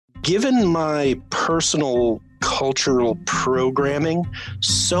given my personal cultural programming,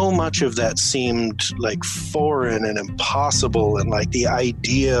 so much of that seemed like foreign and impossible, and like the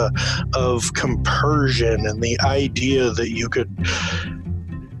idea of compersion and the idea that you could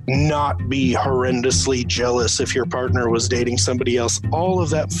not be horrendously jealous if your partner was dating somebody else. All of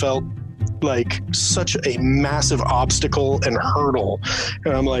that felt like such a massive obstacle and hurdle.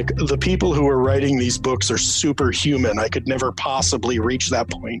 And I'm like, the people who are writing these books are superhuman. I could never possibly reach that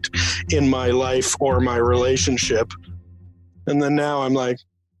point in my life or my relationship. And then now I'm like,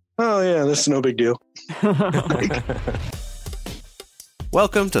 oh yeah, this is no big deal.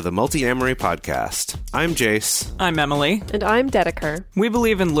 Welcome to the Multi-Amory Podcast. I'm Jace. I'm Emily. And I'm Dedeker. We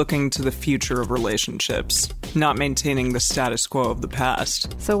believe in looking to the future of relationships, not maintaining the status quo of the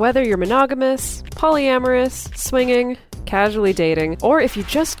past. So whether you're monogamous, polyamorous, swinging, casually dating, or if you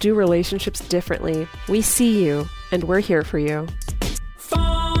just do relationships differently, we see you, and we're here for you.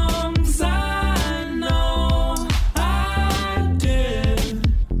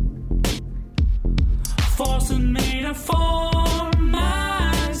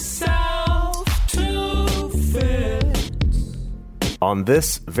 On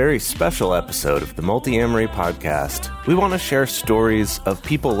this very special episode of the Multi-Amory Podcast, we want to share stories of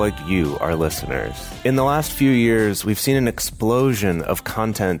people like you, our listeners. In the last few years, we've seen an explosion of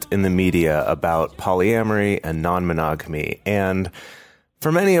content in the media about polyamory and non-monogamy, and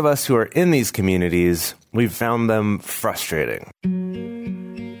for many of us who are in these communities, we've found them frustrating.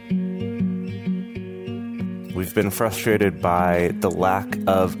 We've been frustrated by the lack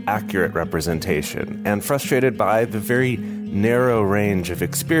of accurate representation and frustrated by the very narrow range of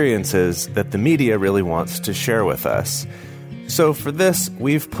experiences that the media really wants to share with us. So for this,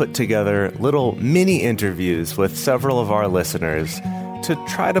 we've put together little mini interviews with several of our listeners to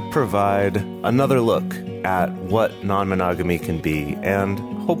try to provide another look at what non-monogamy can be and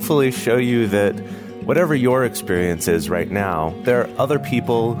hopefully show you that whatever your experience is right now, there are other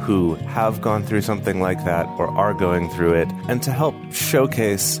people who have gone through something like that or are going through it, and to help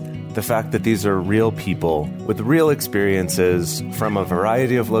showcase the fact that these are real people with real experiences from a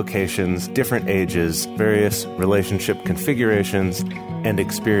variety of locations, different ages, various relationship configurations, and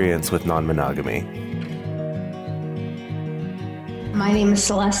experience with non-monogamy. My name is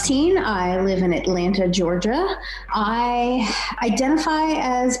Celestine. I live in Atlanta, Georgia. I identify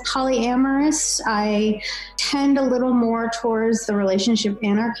as polyamorous. I tend a little more towards the relationship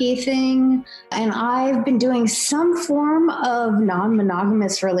anarchy thing. And I've been doing some form of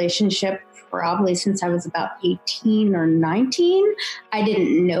non-monogamous relationship probably since I was about 18 or 19. I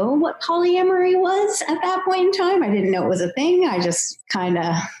didn't know what polyamory was at that point in time. I didn't know it was a thing. I just kind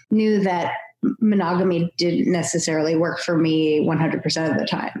of knew that monogamy didn't necessarily work for me 100% of the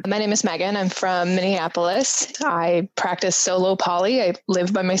time. My name is Megan. I'm from Minneapolis. I practice solo poly. I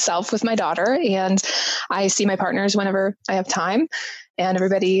live by myself with my daughter, and I see my partners whenever I have time. And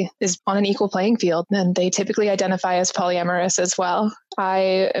everybody is on an equal playing field, and they typically identify as polyamorous as well.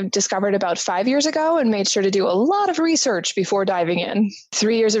 I discovered about 5 years ago and made sure to do a lot of research before diving in.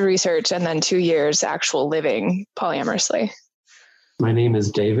 3 years of research and then 2 years actual living polyamorously. My name is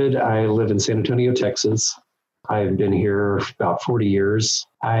David. I live in San Antonio, Texas. I've been here for about 40 years.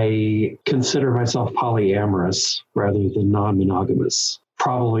 I consider myself polyamorous rather than non-monogamous.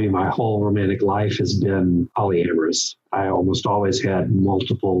 Probably my whole romantic life has been polyamorous. I almost always had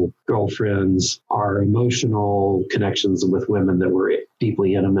multiple girlfriends. Our emotional connections with women that were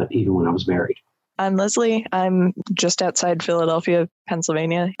deeply intimate even when I was married. I'm Leslie. I'm just outside Philadelphia,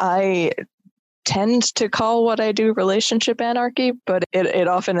 Pennsylvania. I tend to call what I do relationship anarchy, but it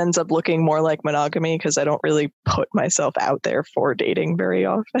often ends up looking more like monogamy because I don't really put myself out there for dating very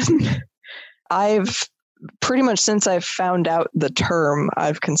often. I've pretty much since I've found out the term,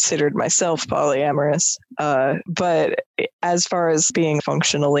 I've considered myself polyamorous. But as far as being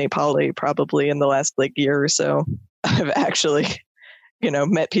functionally poly, probably in the last year or so, I've actually,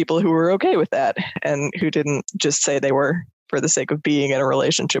 met people who were okay with that and who didn't just say they were for the sake of being in a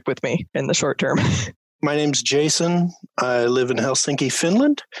relationship with me in the short term. My name's Jason. I live in Helsinki,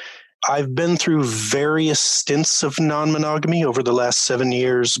 Finland. I've been through various stints of non-monogamy over the last 7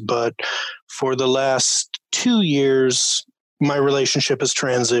 years, but for the last 2 years, my relationship has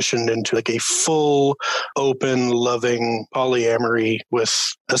transitioned into a full, open, loving polyamory with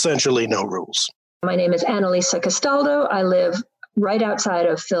essentially no rules. My name is Annalisa Castaldo. I live right outside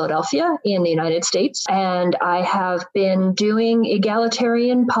of Philadelphia in the United States. And I have been doing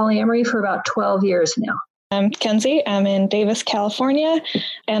egalitarian polyamory for about 12 years now. I'm Kenzie. I'm in Davis, California,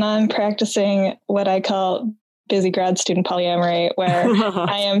 and I'm practicing what I call busy grad student polyamory where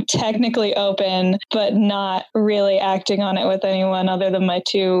I am technically open, but not really acting on it with anyone other than my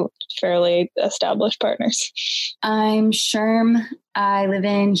two fairly established partners. I'm Sherm. I live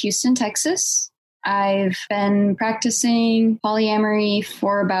in Houston, Texas. I've been practicing polyamory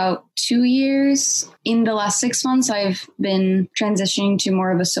for about 2 years. In the last 6 months, I've been transitioning to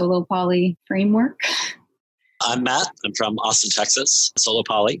more of a solo poly framework. I'm Matt. I'm from Austin, Texas, solo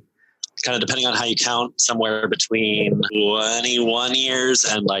poly. Kind of depending on how you count, somewhere between 21 years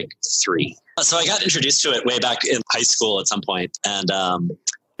and like 3. So I got introduced to it way back in high school at some point, and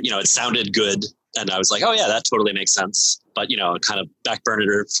it sounded good, and I was like, oh yeah, that totally makes sense. But kind of backburned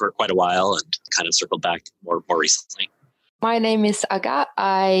it for quite a while, and kind of circled back more recently. My name is Aga.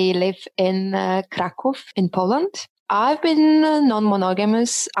 I live in Krakow in Poland. I've been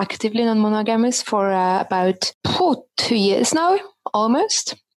actively non-monogamous for about 2 years now,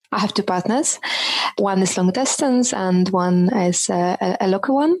 almost. I have 2 partners. One is long distance and one is a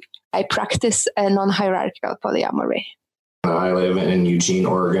local one. I practice a non-hierarchical polyamory. I live in Eugene,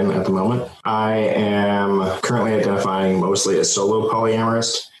 Oregon at the moment. I am currently identifying mostly as solo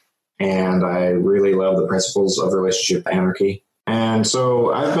polyamorous, and I really love the principles of relationship anarchy. And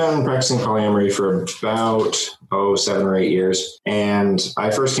so I've been practicing polyamory for about 7 or 8 years. And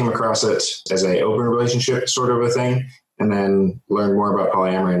I first came across it as an open relationship sort of a thing, and then learned more about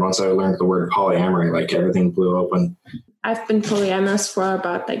polyamory. And once I learned the word polyamory, like everything blew open. I've been polyamorous for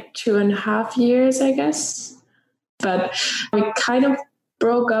about 2.5 years, I guess. But we kind of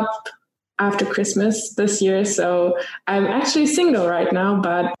broke up after Christmas this year. So I'm actually single right now.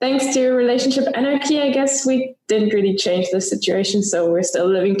 But thanks to relationship anarchy, I guess we didn't really change the situation. So we're still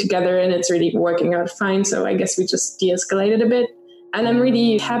living together and it's really working out fine. So I guess we just de-escalated a bit. And I'm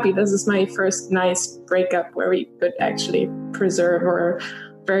really happy. This is my first nice breakup where we could actually preserve our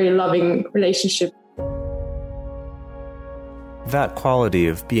very loving relationship. That quality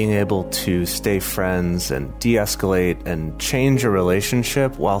of being able to stay friends and de-escalate and change a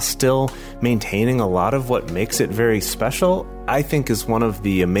relationship while still maintaining a lot of what makes it very special, I think is one of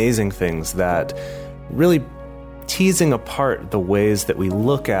the amazing things that really teasing apart the ways that we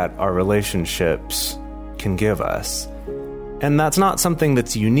look at our relationships can give us. And that's not something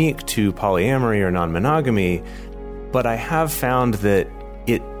that's unique to polyamory or non-monogamy, but I have found that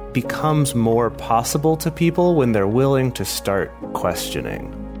it becomes more possible to people when they're willing to start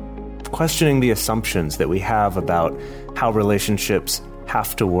questioning the assumptions that we have about how relationships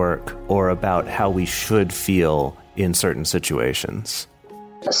have to work or about how we should feel in certain situations.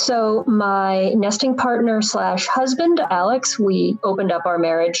 So my nesting partner / husband, Alex, we opened up our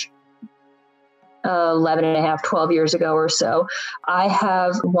marriage 12 years ago or so. I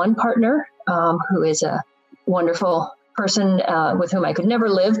have one partner who is a wonderful person with whom I could never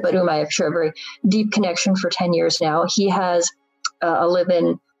live, but whom I have shared a very deep connection for 10 years now. He has a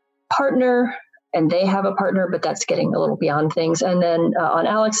live-in partner, and they have a partner, but that's getting a little beyond things. And then on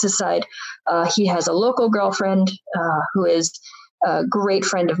Alex's side, he has a local girlfriend who is a great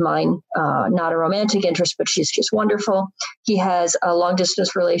friend of mine, not a romantic interest, but she's just wonderful. He has a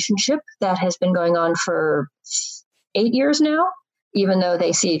long-distance relationship that has been going on for 8 years now, even though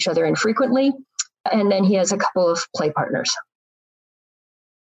they see each other infrequently. And then he has a couple of play partners.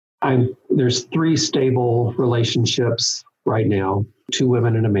 There's 3 stable relationships right now, 2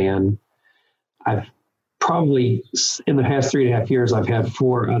 women and a man. I've probably, in the past 3.5 years, I've had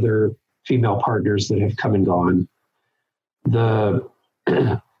 4 other female partners that have come and gone. The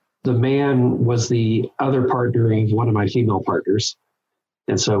man was the other partner of one of my female partners.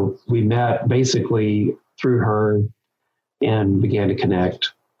 And so we met basically through her and began to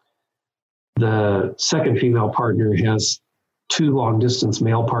connect. The second female partner has 2 long-distance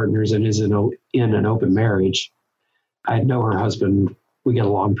male partners and is in an open marriage. I know her husband. We get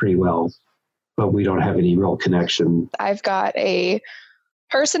along pretty well, but we don't have any real connection. I've got a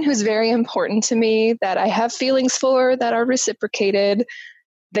person who's very important to me that I have feelings for that are reciprocated.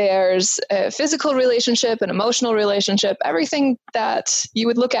 There's a physical relationship, an emotional relationship, everything that you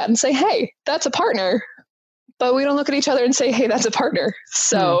would look at and say, hey, that's a partner. But we don't look at each other and say, hey, that's a partner.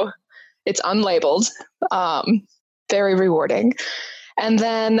 So it's unlabeled, very rewarding. And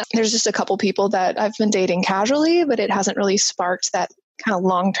then there's just a couple people that I've been dating casually, but it hasn't really sparked that kind of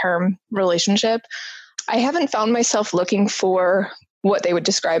long-term relationship. I haven't found myself looking for what they would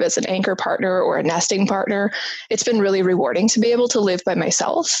describe as an anchor partner or a nesting partner. It's been really rewarding to be able to live by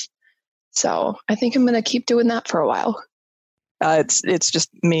myself. So I think I'm going to keep doing that for a while. It's just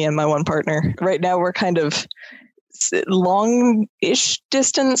me and my one partner. Right now we're kind of long-ish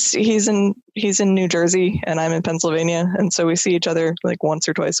distance. He's in New Jersey and I'm in Pennsylvania. And so we see each other like once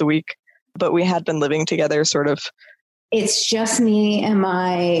or twice a week. but we had been living together sort of. It's just me and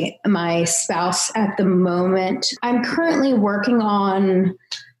my spouse at the moment. I'm currently working on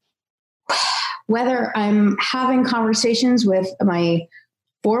whether I'm having conversations with my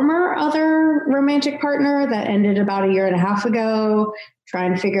former other romantic partner that ended about 1.5 years ago,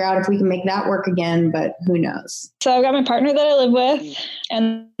 trying to figure out if we can make that work again, but who knows? So I've got my partner that I live with,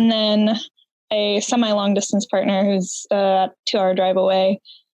 and then a semi-long distance partner who's a 2-hour drive away,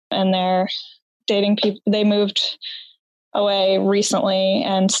 and they're dating people. They moved away recently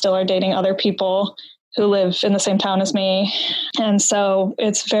and still are dating other people who live in the same town as me. And so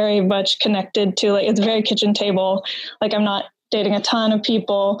it's very much connected to, like, it's very kitchen table. Like, I'm not dating a ton of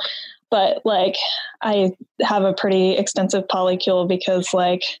people, but like I have a pretty extensive polycule because,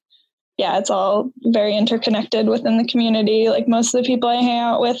 like, yeah, it's all very interconnected within the community. Like, most of the people I hang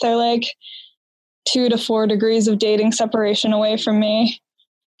out with are like 2 to 4 degrees of dating separation away from me.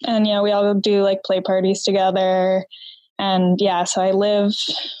 And yeah, we all do like play parties together. And yeah, so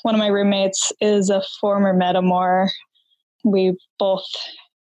one of my roommates is a former metamor. We both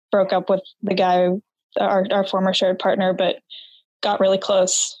broke up with the guy, our former shared partner, but got really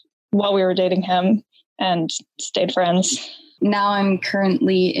close while we were dating him and stayed friends. Now I'm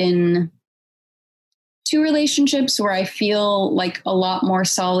currently in 2 relationships where I feel like a lot more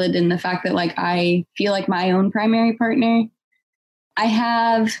solid in the fact that, like, I feel like my own primary partner. I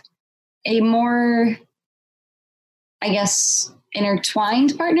have a more, I guess,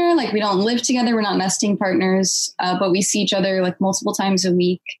 intertwined partner. Like, we don't live together. We're not nesting partners, but we see each other like multiple times a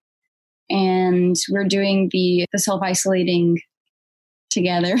week. And we're doing the self-isolating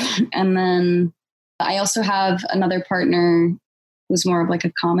together. And then I also have another partner who's more of like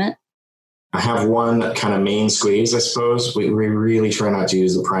a comet. I have one kind of main squeeze, I suppose. We really try not to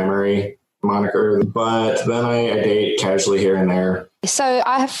use the primary moniker, but then I date casually here and there. So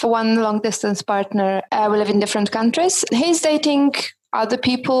I have one long distance partner. We live in different countries. He's dating other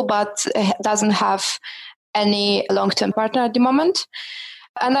people, but doesn't have any long-term partner at the moment.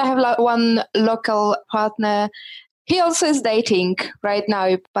 And I have one local partner. He also is dating right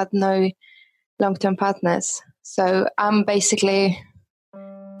now, but no long-term partners. So I'm basically,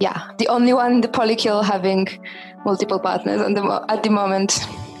 the only one in the polycule having multiple partners at the moment.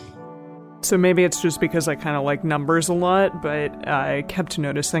 So maybe it's just because I kind of like numbers a lot, but I kept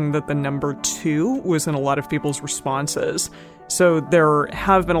noticing that the number 2 was in a lot of people's responses. So there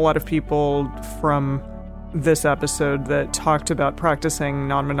have been a lot of people from this episode that talked about practicing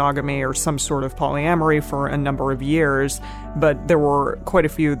non-monogamy or some sort of polyamory for a number of years, but there were quite a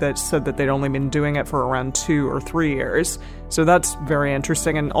few that said that they'd only been doing it for around 2 or 3 years. So that's very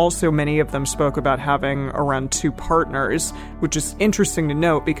interesting. And also many of them spoke about having around 2 partners, which is interesting to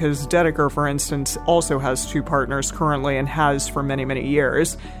note because Dedeker, for instance, also has 2 partners currently and has for many, many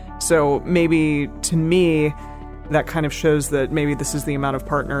years. So maybe to me, that kind of shows that maybe this is the amount of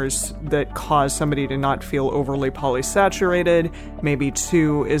partners that cause somebody to not feel overly polysaturated. Maybe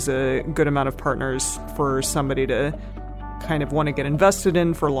 2 is a good amount of partners for somebody to kind of want to get invested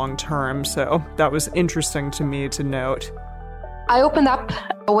in for long term. So that was interesting to me to note. I opened up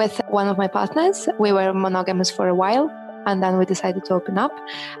with one of my partners. We were monogamous for a while, and then we decided to open up.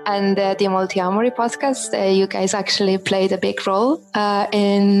 And the Multiamory podcast, you guys actually played a big role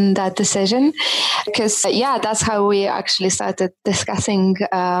in that decision. Because, that's how we actually started discussing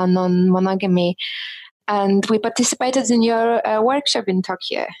non-monogamy. And we participated in your workshop in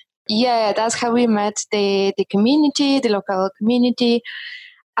Tokyo. Yeah, that's how we met the community, the local community.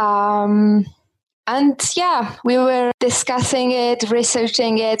 And we were discussing it,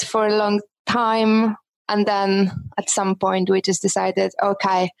 researching it for a long time. And then at some point we just decided,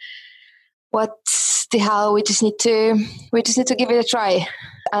 okay, what the hell? We just need to give it a try.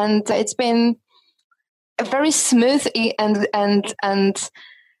 And it's been a very smooth and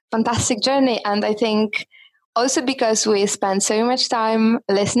fantastic journey. And I think also because we spent so much time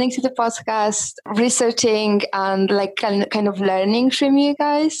listening to the podcast, researching and like kind of learning from you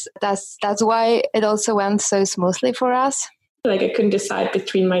guys, that's why it also went so smoothly for us. Like, I couldn't decide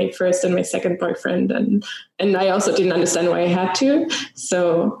between my first and my second boyfriend, and I also didn't understand why I had to.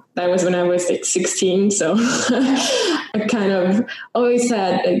 So that was when I was like 16. So I kind of always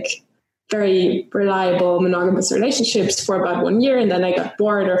had like very reliable monogamous relationships for about 1 year, and then I got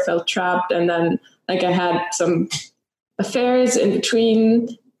bored or felt trapped, and then like I had some affairs in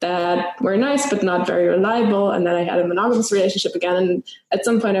between that were nice but not very reliable, and then I had a monogamous relationship again, and at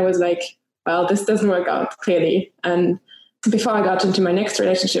some point I was like, well, this doesn't work out clearly. And before I got into my next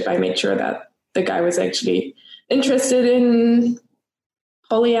relationship, I made sure that the guy was actually interested in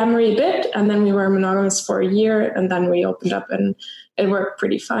polyamory a bit, and then we were monogamous for a year, and then we opened up, and it worked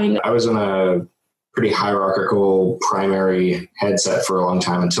pretty fine. I was in a pretty hierarchical primary headset for a long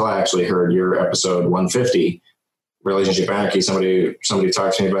time until I actually heard your episode 150, Relationship Anarchy. Somebody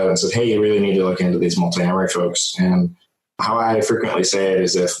talked to me about it and said, hey, you really need to look into these multi-amory folks. And how I frequently say it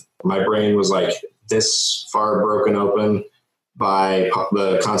is, if my brain was like this far broken open by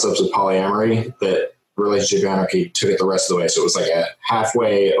the concepts of polyamory, that Relationship Anarchy took it the rest of the way. So it was like a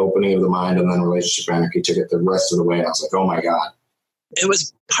halfway opening of the mind, and then Relationship Anarchy took it the rest of the way. And I was like, oh my God. It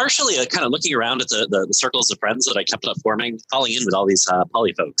was partially kind of looking around at the circles of friends that I kept up forming, falling in with all these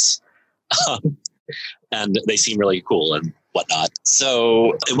poly folks. And they seem really cool and whatnot.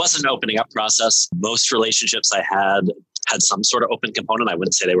 So it was an opening up process. Most relationships I had some sort of open component. I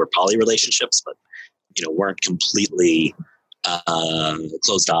wouldn't say they were poly relationships, but weren't completely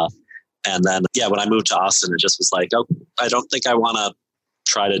closed off. And then, when I moved to Austin, it just was like, oh, I don't think I want to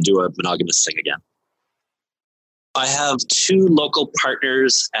try to do a monogamous thing again. I have 2 local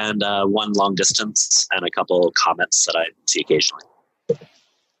partners and 1 long distance, and a couple comments that I see occasionally.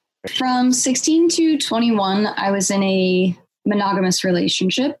 From 16 to 21, I was in a monogamous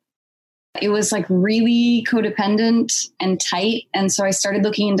relationship. It was like really codependent and tight. And so I started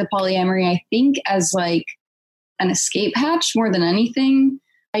looking into polyamory, I think, as like an escape hatch more than anything.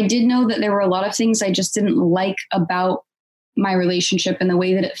 I did know that there were a lot of things I just didn't like about my relationship and the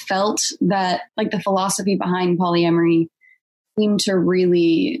way that it felt, that like the philosophy behind polyamory seemed to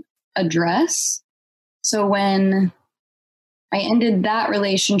really address. So when I ended that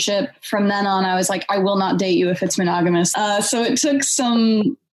relationship, from then on, I was like, I will not date you if it's monogamous. So it took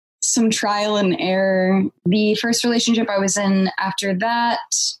some trial and error. The first relationship I was in after that,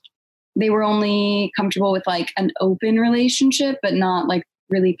 they were only comfortable with like an open relationship, but not like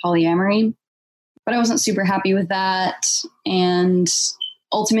really polyamory. But I wasn't super happy with that. And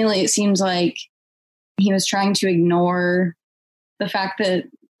ultimately, it seems like he was trying to ignore the fact that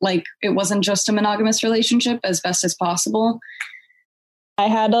like it wasn't just a monogamous relationship as best as possible. I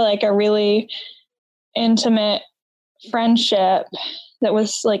had like a really intimate friendship that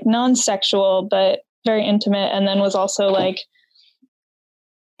was like non-sexual, but very intimate. And then was also like,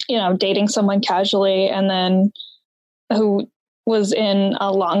 dating someone casually, and then who was in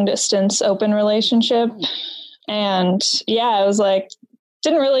a long distance open relationship. And I was like,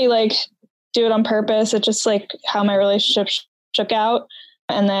 didn't really like do it on purpose. It's just like how my relationship shook out.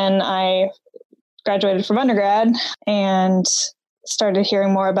 And then I graduated from undergrad and started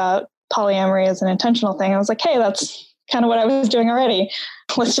hearing more about polyamory as an intentional thing. I was like, hey, that's kind of what I was doing already.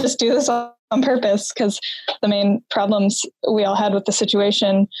 Let's just do this on purpose, because the main problems we all had with the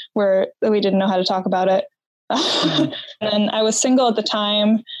situation were that we didn't know how to talk about it. And I was single at the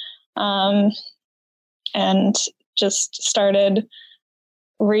time, and just started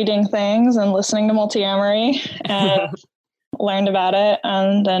reading things and listening to multi-amory and learned about it,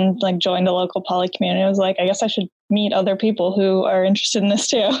 and then like joined a local poly community. I was like, I guess I should meet other people who are interested in this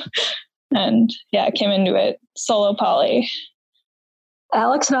too. And I came into it solo poly.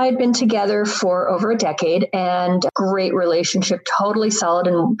 Alex and I had been together for over a decade, and great relationship, totally solid.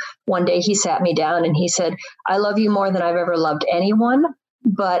 And one day he sat me down and he said, I love you more than I've ever loved anyone,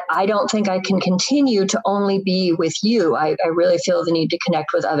 but I don't think I can continue to only be with you. I really feel the need to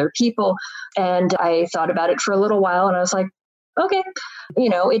connect with other people. And I thought about it for a little while, and I was like, okay,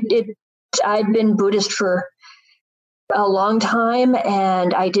 I'd been Buddhist for a long time,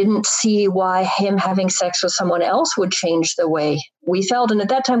 and I didn't see why him having sex with someone else would change the way we felt. And at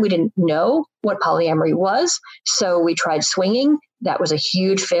that time, we didn't know what polyamory was. So we tried swinging. That was a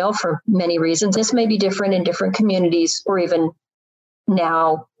huge fail for many reasons. This may be different in different communities or even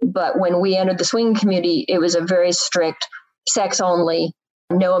now. But when we entered the swinging community, it was a very strict sex only,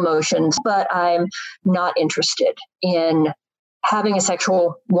 no emotions. But I'm not interested in having a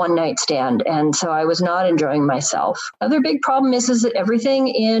sexual one-night stand. And so I was not enjoying myself. Other big problem is that everything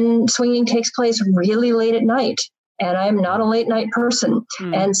in swinging takes place really late at night. And I'm not a late night person.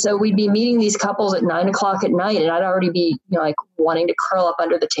 And so we'd be meeting these couples at 9:00 at night, and I'd already be like wanting to curl up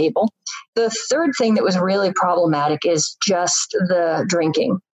under the table. The third thing that was really problematic is just the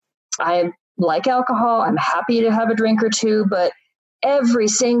drinking. I like alcohol. I'm happy to have a drink or two, but every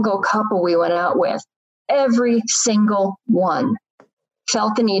single couple we went out with, every single one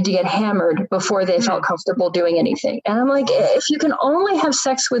felt the need to get hammered before they felt comfortable doing anything. And I'm like, if you can only have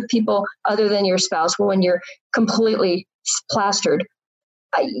sex with people other than your spouse when you're completely plastered,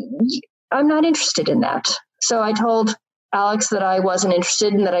 I'm not interested in that. So I told Alex that I wasn't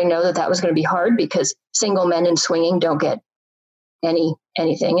interested, and that I know that was going to be hard because single men in swinging don't get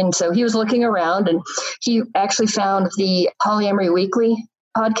anything. And so he was looking around, and he actually found the Polyamory Weekly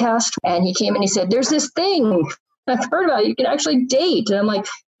podcast, and he came and he said, "There's this thing I've heard about. You can actually date." And I'm like,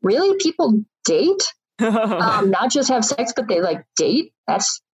 "Really? People date? Not just have sex, but they like date?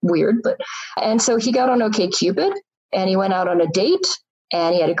 That's weird." And so he got on OkCupid and he went out on a date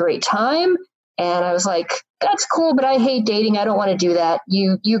and he had a great time. And I was like, "That's cool, but I hate dating. I don't want to do that.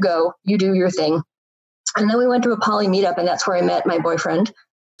 You go, you do your thing." And then we went to a poly meetup, and that's where I met my boyfriend.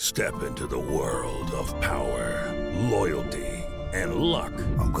 Step into the world of power, loyalty, and luck.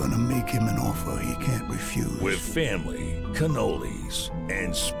 I'm going to make him an offer he can't refuse. With family, cannolis,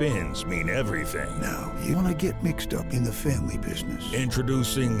 and spins mean everything. Now, you want to get mixed up in the family business.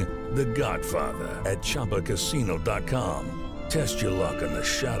 Introducing The Godfather at ChumbaCasino.com. Test your luck in the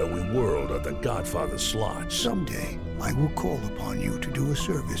shadowy world of The Godfather slot. Someday, I will call upon you to do a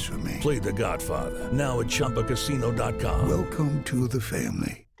service for me. Play The Godfather now at ChumbaCasino.com. Welcome to the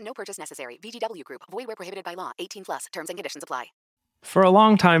family. No purchase necessary. VGW Group. Void where prohibited by law. 18+. Terms and conditions apply. For a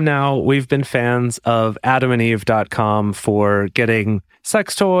long time now, we've been fans of AdamandEve.com for getting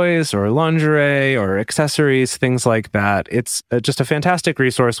sex toys or lingerie or accessories, things like that. It's just a fantastic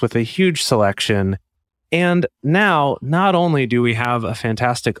resource with a huge selection. And now, not only do we have a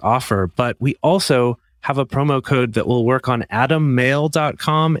fantastic offer, but we also have a promo code that will work on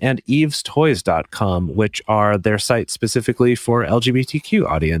AdamMail.com and EvesToys.com, which are their sites specifically for LGBTQ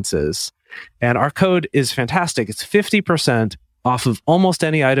audiences. And our code is fantastic. It's 50% off of almost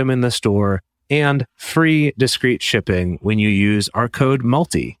any item in the store and free discreet shipping when you use our code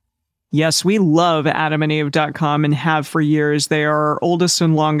MULTI. Yes, we love AdamandEve.com and have for years. They are our oldest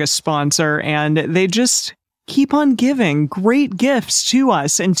and longest sponsor, and they just keep on giving great gifts to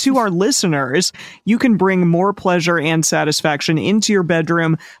us and to our listeners. You can bring more pleasure and satisfaction into your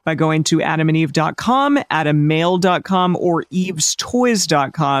bedroom by going to AdamandEve.com, AdamMail.com, or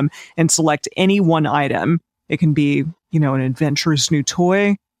EvesToys.com and select any one item. It can be, an adventurous new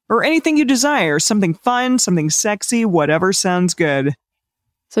toy or anything you desire, something fun, something sexy, whatever sounds good.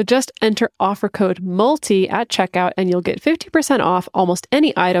 So just enter offer code MULTI at checkout and you'll get 50% off almost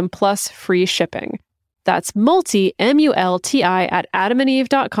any item plus free shipping. That's MULTI, MULTI, at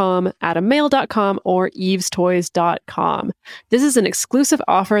AdamandEve.com, AdamMail.com, or EvesToys.com. This is an exclusive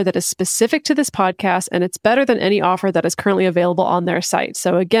offer that is specific to this podcast, and it's better than any offer that is currently available on their site.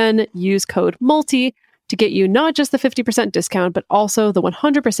 So again, use code MULTI to get you not just the 50% discount, but also the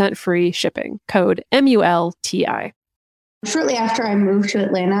 100% free shipping. Code MULTI. Shortly after I moved to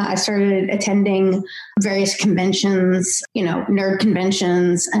Atlanta, I started attending various conventions, nerd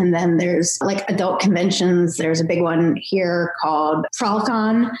conventions, and then there's like adult conventions. There's a big one here called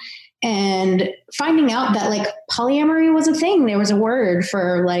Frolicon, and finding out that like polyamory was a thing. There was a word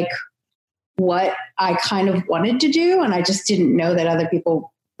for like what I kind of wanted to do, and I just didn't know that other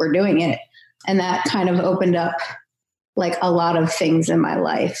people were doing it. And that kind of opened up like a lot of things in my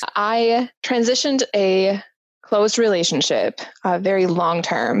life. I transitioned a closed relationship, a very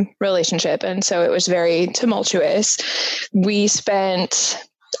long-term relationship. And so it was very tumultuous. We spent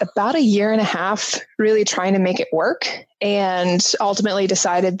about 1.5 years really trying to make it work, and ultimately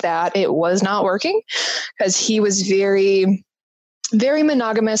decided that it was not working because he was very, very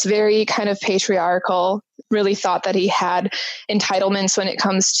monogamous, very kind of patriarchal, really thought that he had entitlements when it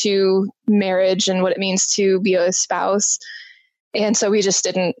comes to marriage and what it means to be a spouse. And so we just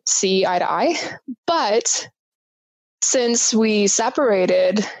didn't see eye to eye. But since we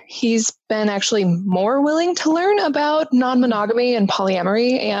separated, he's been actually more willing to learn about non-monogamy and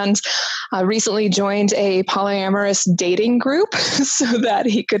polyamory, and recently joined a polyamorous dating group so that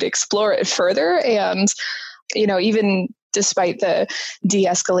he could explore it further. And, even despite the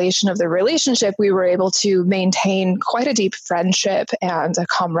de-escalation of the relationship, we were able to maintain quite a deep friendship and a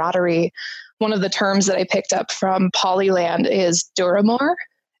camaraderie. One of the terms that I picked up from Polyland is Duramore.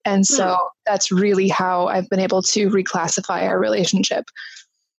 And so that's really how I've been able to reclassify our relationship.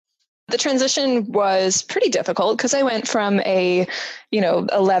 The transition was pretty difficult because I went from a,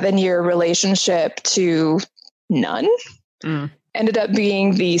 11-year relationship to none. Ended up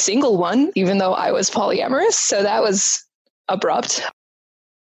being the single one, even though I was polyamorous. So that was abrupt.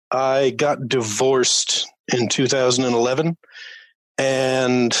 I got divorced in 2011,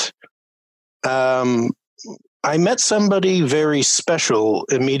 and I met somebody very special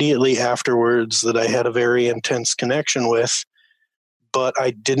immediately afterwards that I had a very intense connection with, but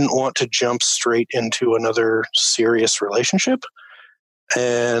I didn't want to jump straight into another serious relationship.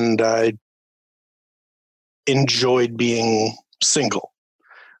 And I enjoyed being single.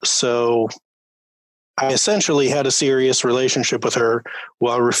 So I essentially had a serious relationship with her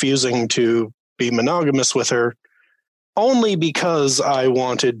while refusing to be monogamous with her, only because I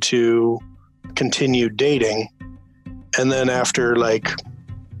wanted to continue dating. And then after like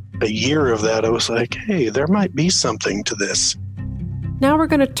a year of that, I was like, hey, there might be something to this. Now we're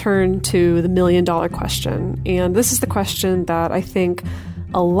going to turn to the $1 million question. And this is the question that I think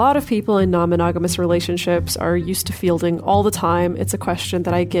a lot of people in non-monogamous relationships are used to fielding all the time. It's a question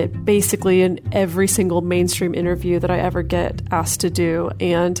that I get basically in every single mainstream interview that I ever get asked to do.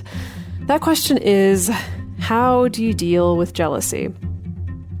 And that question is, how do you deal with jealousy?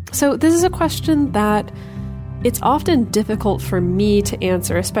 So this is a question that it's often difficult for me to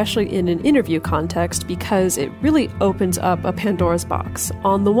answer, especially in an interview context, because it really opens up a Pandora's box.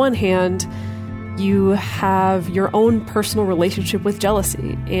 On the one hand, you have your own personal relationship with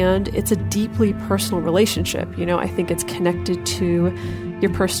jealousy, and it's a deeply personal relationship. You know, I think it's connected to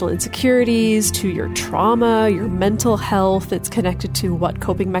your personal insecurities, to your trauma, your mental health. It's connected to what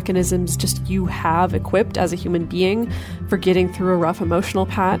coping mechanisms just you have equipped as a human being for getting through a rough emotional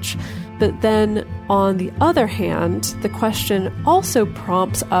patch. But then, on the other hand, the question also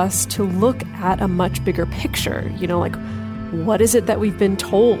prompts us to look at a much bigger picture. You know, like, what is it that we've been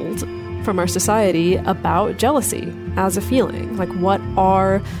told from our society about jealousy as a feeling? Like, what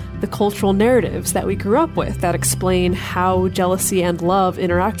are the cultural narratives that we grew up with that explain how jealousy and love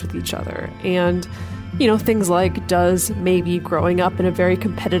interact with each other? And, you know, things like, does maybe growing up in a very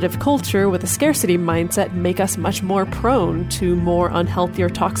competitive culture with a scarcity mindset make us much more prone to more unhealthy or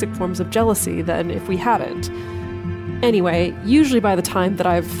toxic forms of jealousy than if we hadn't? Anyway, usually by the time that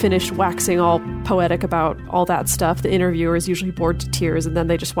I've finished waxing all poetic about all that stuff, the interviewer is usually bored to tears, and then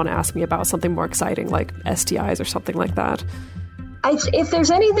they just want to ask me about something more exciting, like STIs or something like that. If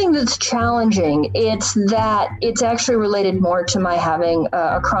there's anything that's challenging, it's that it's actually related more to my having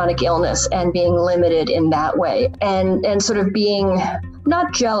a chronic illness and being limited in that way, and sort of being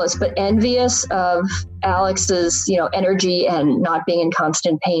not jealous, but envious of Alex's, you know, energy and not being in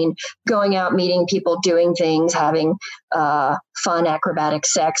constant pain, going out, meeting people, doing things, having fun acrobatic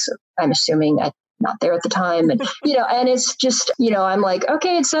sex. I'm assuming I'm not there at the time. And, you know, and it's just, you know, I'm like,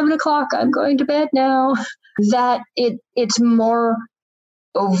 okay, it's 7:00. I'm going to bed now. That it's more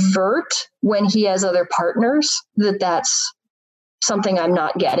overt when he has other partners, that's something I'm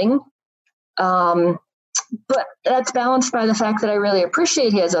not getting. But that's balanced by the fact that I really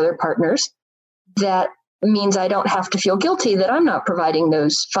appreciate he has other partners. That means I don't have to feel guilty that I'm not providing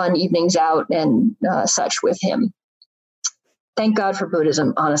those fun evenings out and such with him. Thank God for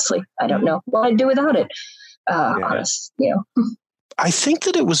Buddhism, honestly. I don't know what I'd do without it. You know. I think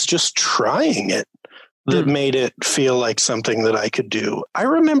that it was just trying it that made it feel like something that I could do. I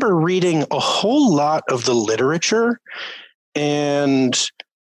remember reading a whole lot of the literature, and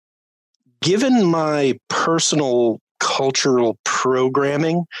given my personal cultural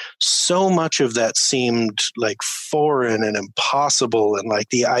programming, so much of that seemed like foreign and impossible, and like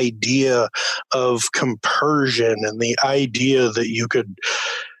the idea of compersion and the idea that you could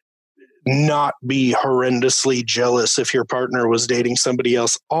not be horrendously jealous if your partner was dating somebody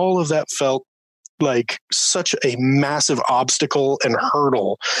else. All of that felt like such a massive obstacle and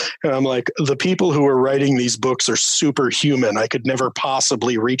hurdle. And I'm like, the people who are writing these books are superhuman. I could never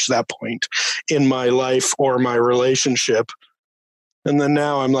possibly reach that point in my life or my relationship. And then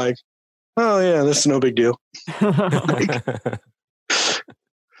now I'm like, oh yeah, this is no big deal.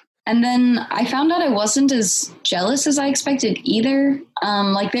 And then I found out I wasn't as jealous as I expected either.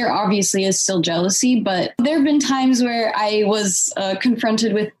 Like, there obviously is still jealousy, but there have been times where I was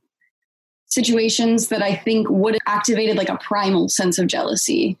confronted with situations that I think would have activated like a primal sense of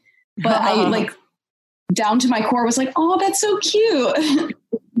jealousy. But I, like, down to my core was like, oh, that's so cute.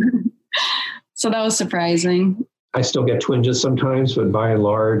 So that was surprising. I still get twinges sometimes, but by and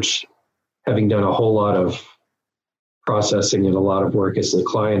large, having done a whole lot of processing and a lot of work as a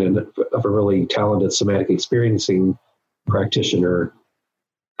client and of a really talented somatic experiencing practitioner,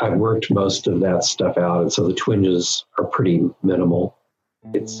 I've worked most of that stuff out. And so the twinges are pretty minimal.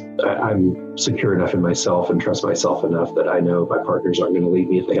 I'm secure enough in myself and trust myself enough that I know my partners aren't going to leave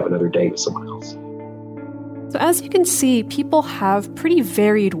me if they have another date with someone else. So as you can see, people have pretty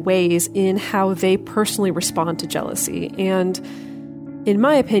varied ways in how they personally respond to jealousy. And in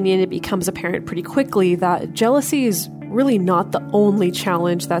my opinion, it becomes apparent pretty quickly that jealousy is really not the only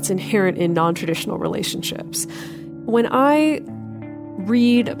challenge that's inherent in non-traditional relationships. When I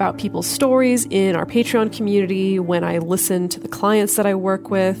read about people's stories in our Patreon community, when I listen to the clients that I work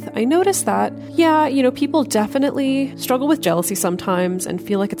with, I notice that, people definitely struggle with jealousy sometimes and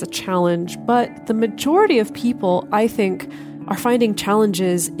feel like it's a challenge, but the majority of people, I think, are finding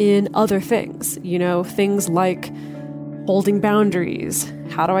challenges in other things, things like holding boundaries.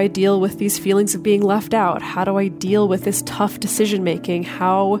 How do I deal with these feelings of being left out? How do I deal with this tough decision making?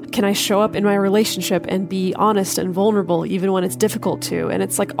 How can I show up in my relationship and be honest and vulnerable even when it's difficult to? And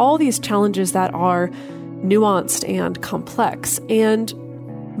it's like all these challenges that are nuanced and complex, and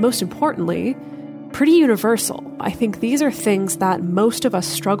most importantly, pretty universal. I think these are things that most of us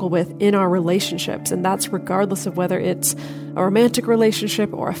struggle with in our relationships, and that's regardless of whether it's a romantic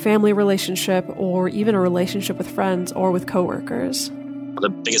relationship or a family relationship or even a relationship with friends or with coworkers. The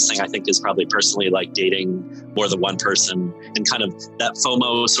biggest thing I think is probably personally like dating more than one person and kind of that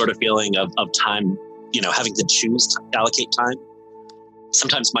FOMO sort of feeling of time, having to choose to allocate time.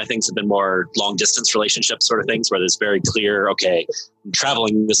 Sometimes my things have been more long distance relationship sort of things where there's very clear, okay, I'm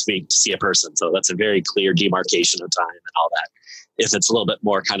traveling this week to see a person. So that's a very clear demarcation of time and all that. If it's a little bit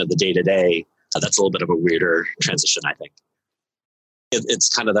more kind of the day to day, that's a little bit of a weirder transition, I think. It's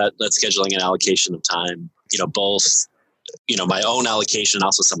kind of that scheduling and allocation of time, both, my own allocation,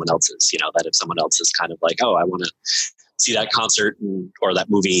 also someone else's, that if someone else is kind of like, oh, I want to see that concert or that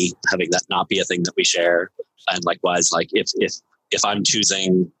movie, having that not be a thing that we share. And likewise, like if I'm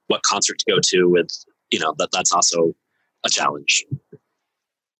choosing what concert to go to with, that's also a challenge.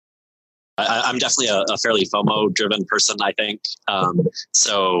 I'm definitely a fairly FOMO driven person, I think.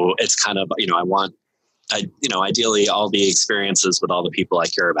 So it's kind of, ideally all the experiences with all the people I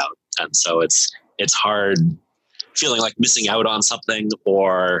care about. And so it's hard feeling like missing out on something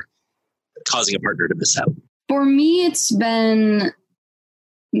or causing a partner to miss out. For me, it's been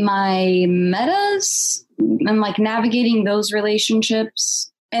my metas and like navigating those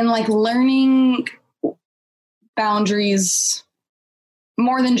relationships and like learning boundaries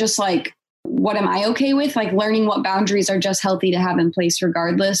more than just like, what am I okay with? Like learning what boundaries are just healthy to have in place,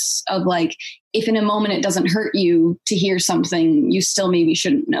 regardless of like, if in a moment it doesn't hurt you to hear something, you still maybe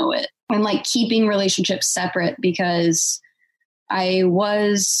shouldn't know it. And like keeping relationships separate, because I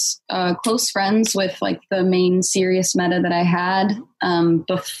was close friends with like the main serious meta that I had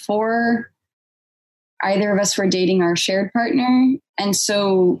before either of us were dating our shared partner. And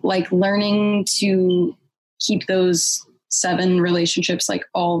so like learning to keep those 7 relationships like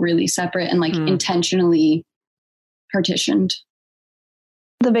all really separate and like intentionally partitioned.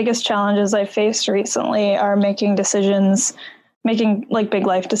 The biggest challenges I faced recently are making like big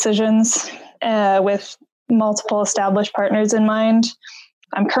life decisions with multiple established partners in mind.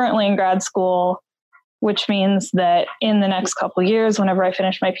 I'm currently in grad school, which means that in the next couple of years, whenever I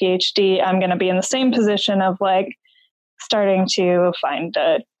finish my PhD, I'm going to be in the same position of like starting to find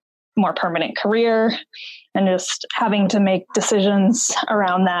a more permanent career and just having to make decisions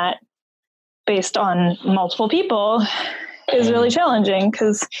around that based on multiple people is really challenging,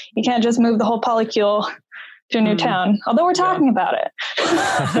 because you can't just move the whole polycule to a new town, although we're talking about it.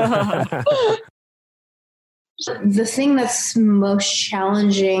 The thing that's most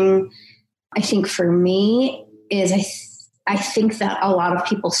challenging, I think for me, is I think that a lot of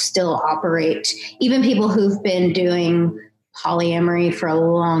people still operate, even people who've been doing polyamory for a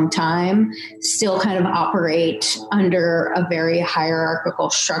long time, still kind of operate under a very hierarchical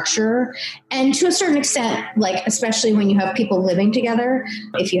structure. And to a certain extent, like, especially when you have people living together,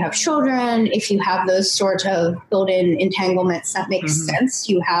 if you have children, if you have those sort of built-in entanglements, that makes sense.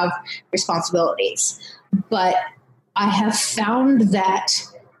 You have responsibilities. But I have found that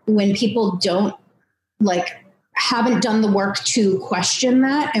when people haven't done the work to question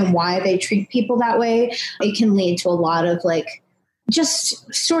that and why they treat people that way, it can lead to a lot of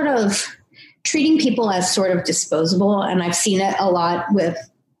just sort of treating people as sort of disposable. And I've seen it a lot with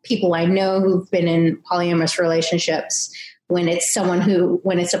people I know who've been in polyamorous relationships. When it's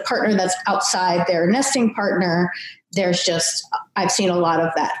a partner that's outside their nesting partner, I've seen a lot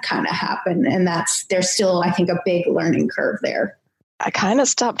of that kind of happen. And there's still, I think, a big learning curve there. I kind of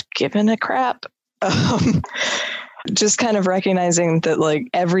stopped giving a crap. Just kind of recognizing that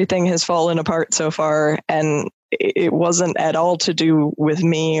everything has fallen apart so far, and it wasn't at all to do with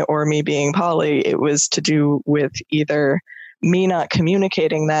me or me being poly. It was to do with either me not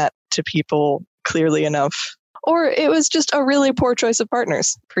communicating that to people clearly enough, or it was just a really poor choice of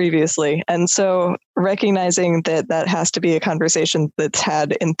partners previously. And so recognizing that has to be a conversation that's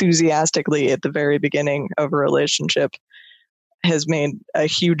had enthusiastically at the very beginning of a relationship has made a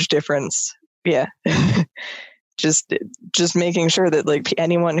huge difference. Yeah. just making sure that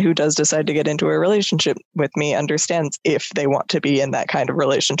anyone who does decide to get into a relationship with me understands if they want to be in that kind of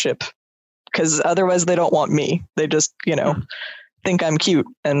relationship, because otherwise they don't want me. They just, think I'm cute,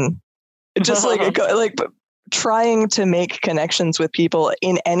 and just trying to make connections with people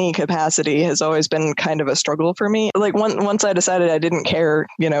in any capacity has always been kind of a struggle for me. Like once I decided I didn't care,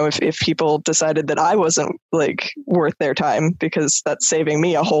 if people decided that I wasn't like worth their time, because that's saving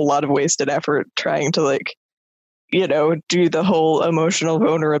me a whole lot of wasted effort trying to do the whole emotional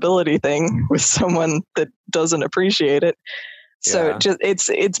vulnerability thing with someone that doesn't appreciate it. So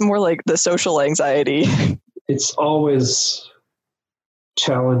it's more like the social anxiety. It's always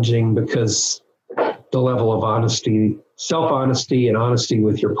challenging because the level of honesty, self-honesty and honesty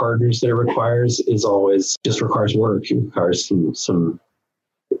with your partners that it requires requires work. It requires some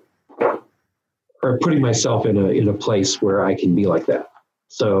or putting myself in a place where I can be like that.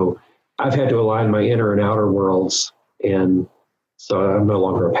 So I've had to align my inner and outer worlds. And so I'm no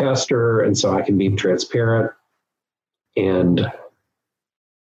longer a pastor. And so I can be transparent. And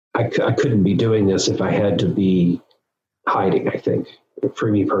I couldn't be doing this if I had to be hiding, I think.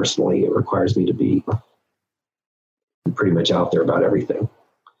 For me personally, it requires me to be pretty much out there about everything.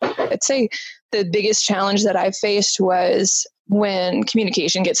 I'd say the biggest challenge that I've faced was when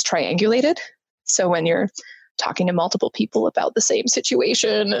communication gets triangulated. So when you're talking to multiple people about the same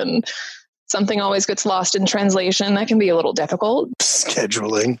situation and something always gets lost in translation, that can be a little difficult.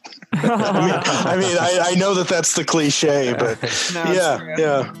 Scheduling. I know that's the cliche, but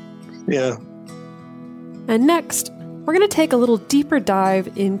yeah. And next, we're going to take a little deeper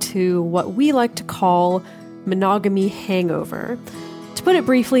dive into what we like to call monogamy hangover. To put it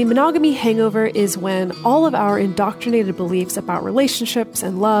briefly, monogamy hangover is when all of our indoctrinated beliefs about relationships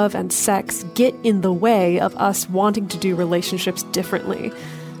and love and sex get in the way of us wanting to do relationships differently.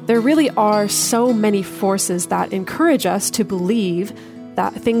 There really are so many forces that encourage us to believe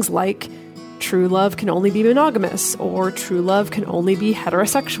that things like true love can only be monogamous, or true love can only be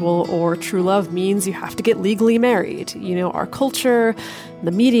heterosexual, or true love means you have to get legally married. Our culture,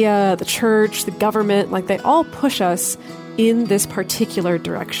 the media, the church, the government, they all push us in this particular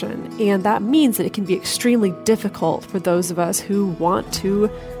direction. And that means that it can be extremely difficult for those of us who want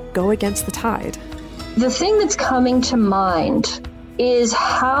to go against the tide. The thing that's coming to mind is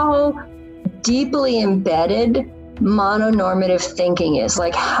how deeply embedded mononormative thinking is,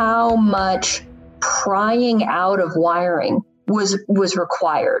 like how much prying out of wiring was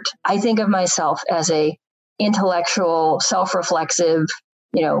required. I think of myself as a intellectual, self-reflexive,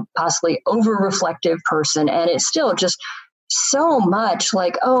 possibly over-reflective person, and it's still just so much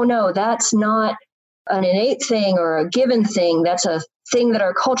like, oh no, that's not an innate thing or a given thing. That's a thing that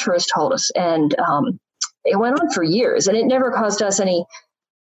our culture has told us, and it went on for years, and it never caused us any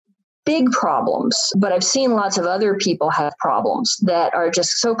big problems, but I've seen lots of other people have problems that are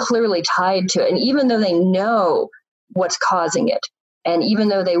just so clearly tied to it. And even though they know what's causing it, and even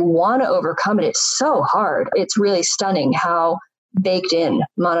though they want to overcome it, it's so hard. It's really stunning how baked in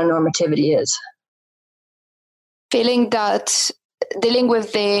mononormativity is. Dealing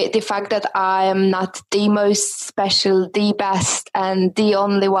with the fact that I am not the most special, the best, and the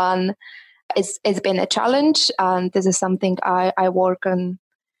only one, it's been a challenge. And this is something I work on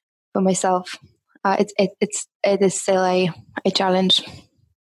for myself. It is still a challenge.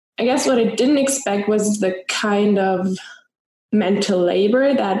 I guess what I didn't expect was the kind of mental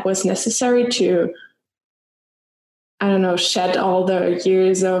labor that was necessary to, shed all the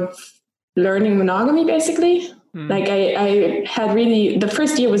years of learning monogamy, basically. Like I had the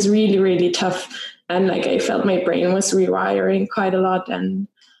first year was really, really tough. And I felt my brain was rewiring quite a lot. And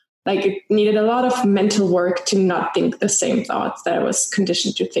it needed a lot of mental work to not think the same thoughts that I was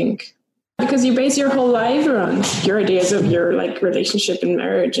conditioned to think. Because you base your whole life around your ideas of your relationship and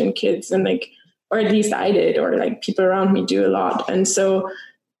marriage and kids, and or at least I did, or people around me do a lot. And so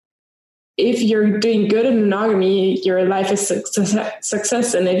if you're doing good in monogamy, your life is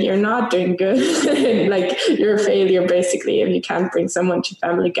success. And if you're not doing good, you're a failure, basically, if you can't bring someone to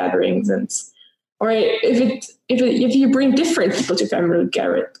family gatherings. Or if you bring different people to family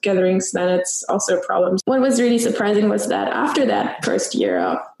gatherings, then it's also a problem. What was really surprising was that after that first year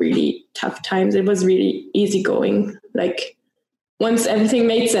of really tough times, it was really easygoing. Once everything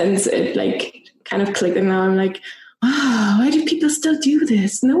made sense, it kind of clicked, and now I'm like, wow, why do people still do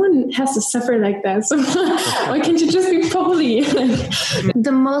this? No one has to suffer like that. So why can't you just be poly?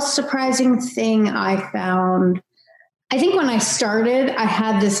 The most surprising thing I found, I think when I started, I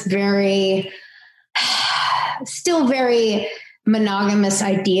had this still very monogamous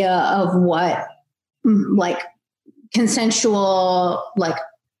idea of what consensual,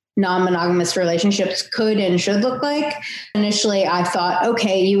 non-monogamous relationships could and should look like. Initially, I thought,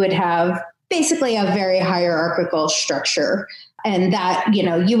 okay, you would have basically a very hierarchical structure, and that,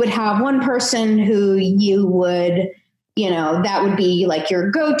 you would have one person who you would that would be like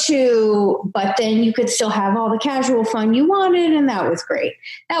your go-to, but then you could still have all the casual fun you wanted. And that was great.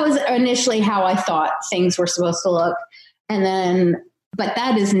 That was initially how I thought things were supposed to look. And then, but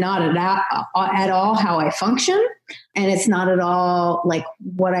that is not at all how I function. And it's not at all like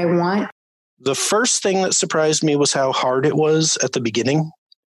what I want. The first thing that surprised me was how hard it was at the beginning.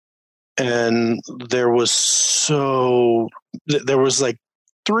 And there was like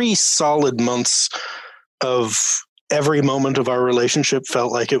 3 solid months of every moment of our relationship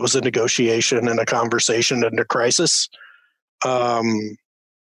felt like it was a negotiation and a conversation and a crisis. And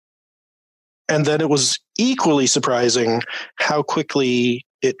then it was equally surprising how quickly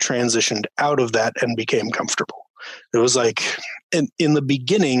it transitioned out of that and became comfortable. It was like in the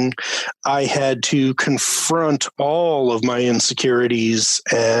beginning, I had to confront all of my insecurities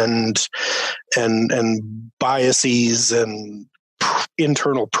and biases and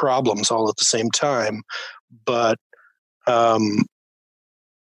internal problems all at the same time. But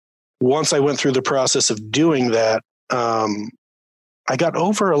once I went through the process of doing that, I got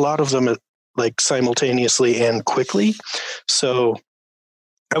over a lot of them like simultaneously and quickly. So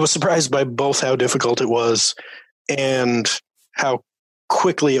I was surprised by both how difficult it was and how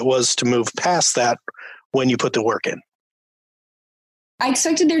quickly it was to move past that when you put the work in. I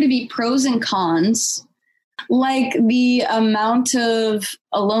expected there to be pros and cons, like the amount of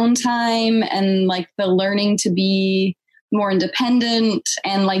alone time and like the learning to be more independent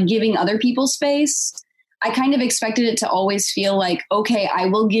and like giving other people space. I kind of expected it to always feel like, okay, I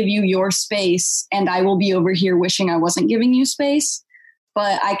will give you your space and I will be over here wishing I wasn't giving you space.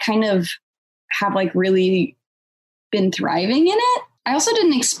 But I kind of have like really been thriving in it. I also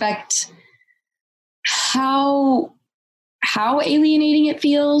didn't expect how alienating it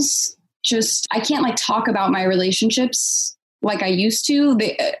feels. Just, I can't like talk about my relationships like I used to.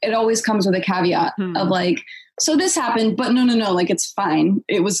 It always comes with a caveat of like, so this happened, but no, like it's fine.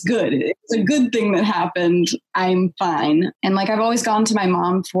 It was good. It's a good thing that happened. I'm fine. And like, I've always gone to my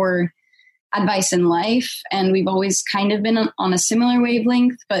mom for advice in life, and we've always kind of been on a similar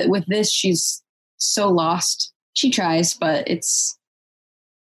wavelength. But with this, she's so lost. She tries, but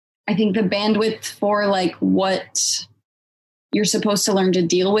I think the bandwidth for like what you're supposed to learn to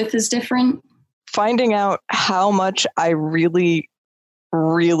deal with is different. Finding out how much I really,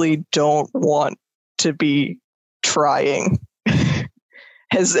 really don't want to be trying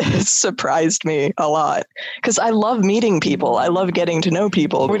has surprised me a lot, because I love meeting people. I love getting to know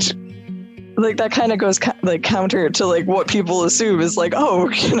people, which like that kind of goes like counter to like what people assume is like, oh,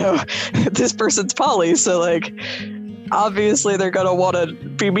 this person's poly, so like obviously they're gonna want to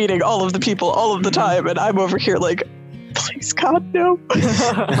be meeting all of the people all of the time, and I'm over here like, please God, no.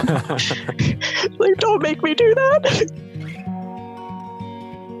 Like, don't make me do that.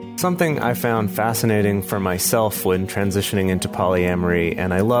 Something I found fascinating for myself when transitioning into polyamory,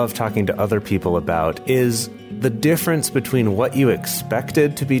 and I love talking to other people about, is the difference between what you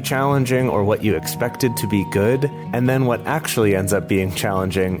expected to be challenging or what you expected to be good, and then what actually ends up being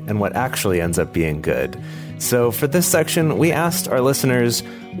challenging and what actually ends up being good. So for this section, we asked our listeners,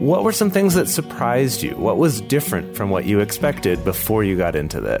 what were some things that surprised you? What was different from what you expected before you got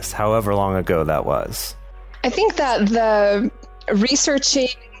into this, however long ago that was? I think that the researching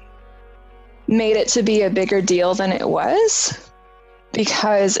made it to be a bigger deal than it was,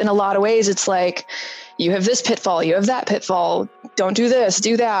 because in a lot of ways it's like, you have this pitfall, you have that pitfall, don't do this,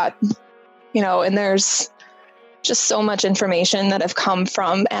 do that, and there's just so much information that have come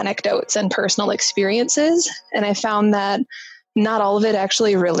from anecdotes and personal experiences. And I found that not all of it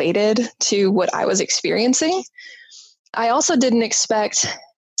actually related to what I was experiencing. I also didn't expect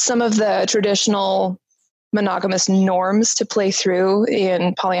some of the traditional monogamous norms to play through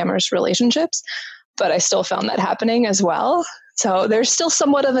in polyamorous relationships, but I still found that happening as well. So there's still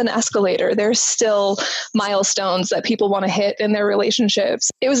somewhat of an escalator. There's still milestones that people want to hit in their relationships.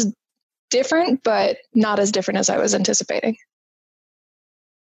 It was different, but not as different as I was anticipating.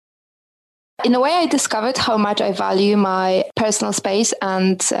 In a way, I discovered how much I value my personal space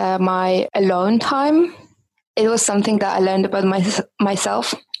and my alone time. It was something that I learned about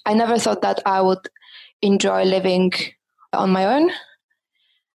myself. I never thought that I would enjoy living on my own.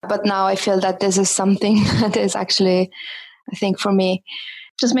 But now I feel that this is something that is actually, I think for me,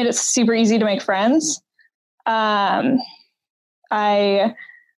 just made it super easy to make friends. I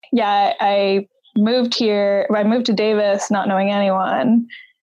moved here. I moved to Davis not knowing anyone.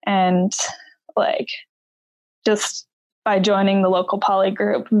 And like, just by joining the local poly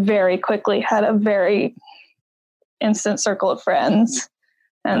group, very quickly had a very instant circle of friends.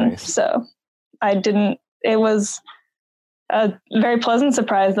 And so it was a very pleasant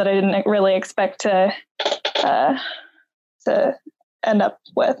surprise that I didn't really expect to to end up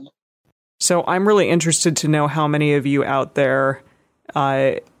with. So I'm really interested to know how many of you out there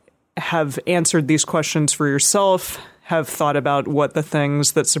have answered these questions for yourself, have thought about what the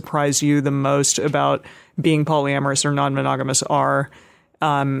things that surprise you the most about being polyamorous or non-monogamous are.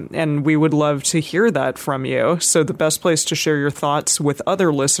 And we would love to hear that from you. So the best place to share your thoughts with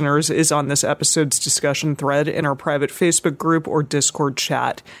other listeners is on this episode's discussion thread in our private Facebook group or Discord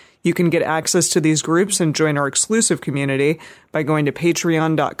chat. You can get access to these groups and join our exclusive community by going to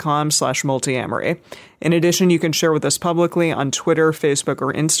patreon.com/multiamory. In addition, you can share with us publicly on Twitter, Facebook,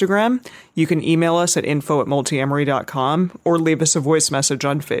 or Instagram. You can email us at info@multiamory.com or leave us a voice message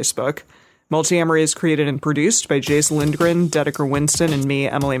on Facebook. Multiamory is created and produced by Jace Lindgren, Dedeker Winston, and me,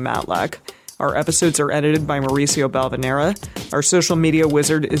 Emily Matlack. Our episodes are edited by Mauricio Balvanera. Our social media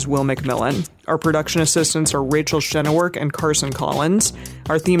wizard is Will McMillan. Our production assistants are Rachel Shennework and Carson Collins.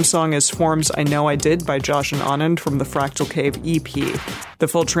 Our theme song is Forms I Know I Did by Josh and Anand from the Fractal Cave EP. The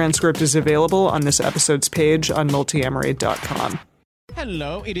full transcript is available on this episode's page on multiamory.com.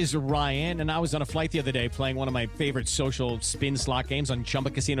 Hello, it is Ryan, and I was on a flight the other day playing one of my favorite social spin slot games on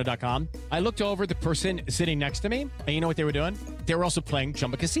ChumbaCasino.com. I looked over at the person sitting next to me, and you know what they were doing? They were also playing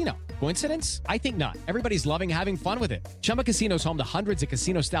Chumba Casino. Coincidence? I think not. Everybody's loving having fun with it. Chumba Casino is home to hundreds of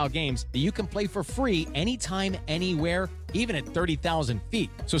casino-style games that you can play for free anytime, anywhere, even at 30,000 feet.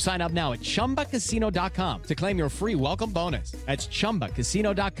 So sign up now at ChumbaCasino.com to claim your free welcome bonus. That's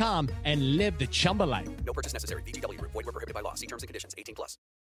ChumbaCasino.com and live the Chumba life. No purchase necessary. VGW Group. Void where prohibited by law. See terms and conditions. 18+.